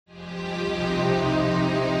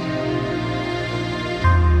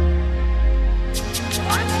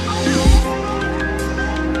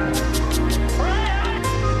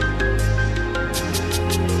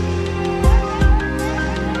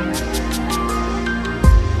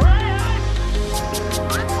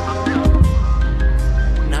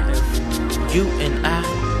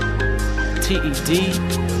TED,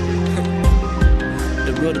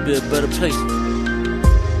 the world will be a better place,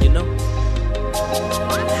 you know?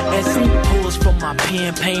 As it pulls from my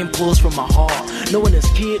pen, pain pulls from my heart. Knowing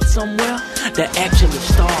there's kids somewhere that actually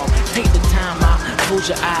starve. Take the time out, close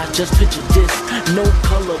your eyes, just picture this. No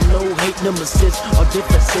color, no hate, nemesis or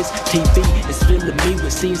differences. TV is filling me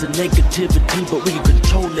with scenes of negativity, but we can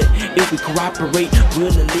control it if we cooperate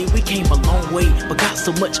willingly. We came a long way, but got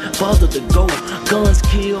so much further to go. Guns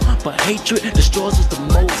kill, but hatred destroys us the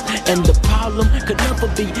most. And the problem could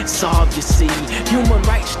never be solved, you see. Human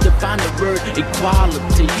rights define the word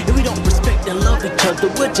equality. If we don't respect and love each other,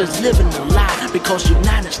 we're just living a lie. Because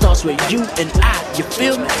united starts with you and I, you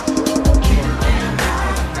feel me?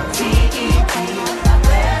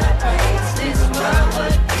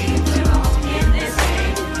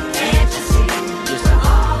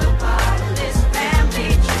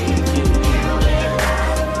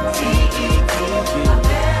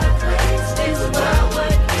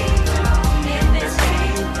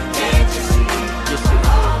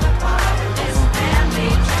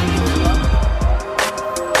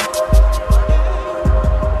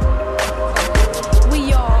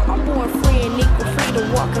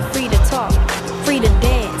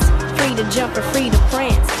 Jump and free to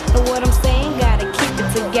prance. Know what I'm saying? Gotta keep it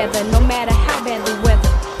together. No matter how bad the weather,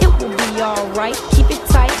 it will be alright. Keep it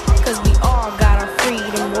tight, cause we all got our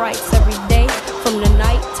freedom rights every day, from the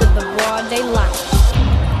night to the broad daylight.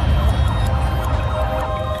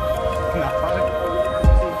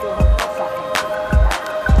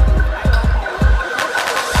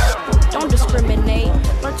 Don't discriminate,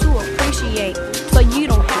 learn to appreciate, so you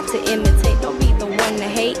don't have to imitate. Don't be the one to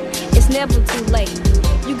hate, it's never too late.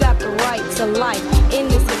 You got the right to life,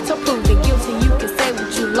 innocent to prove it, guilty you can say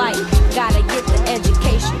what you like. Gotta get the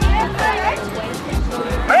education, cause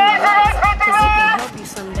it can help you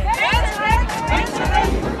someday.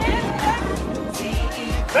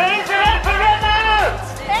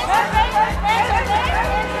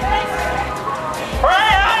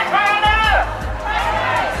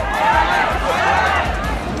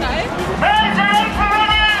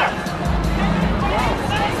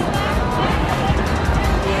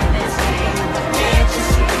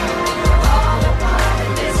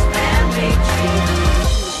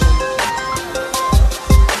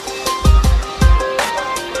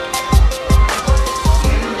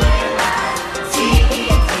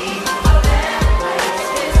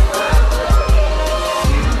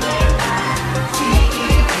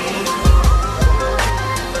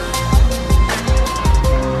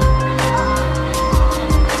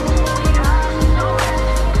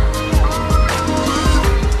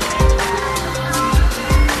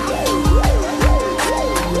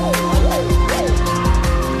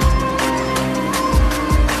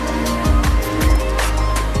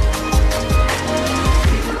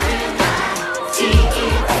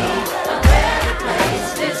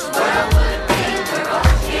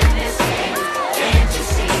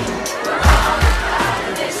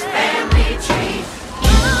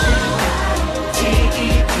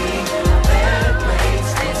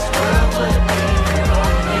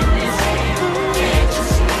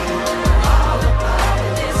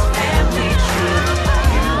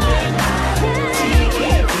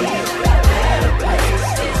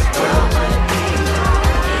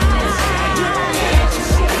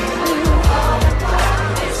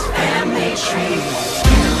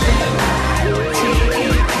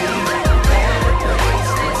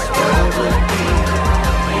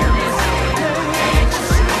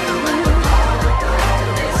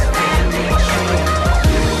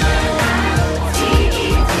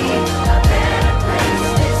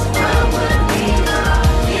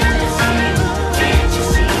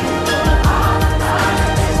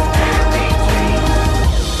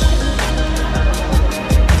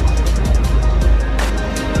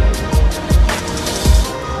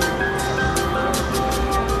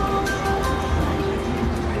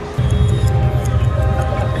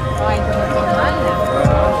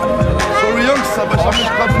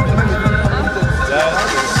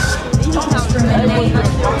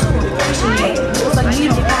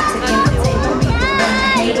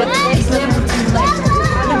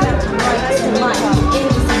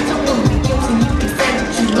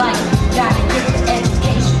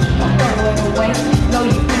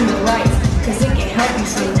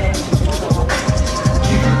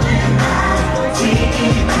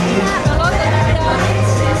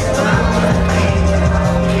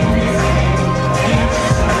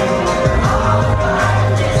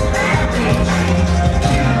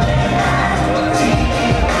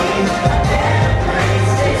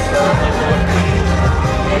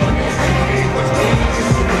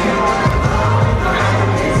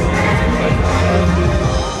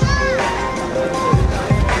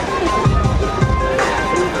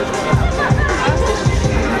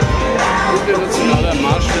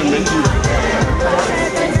 Menschen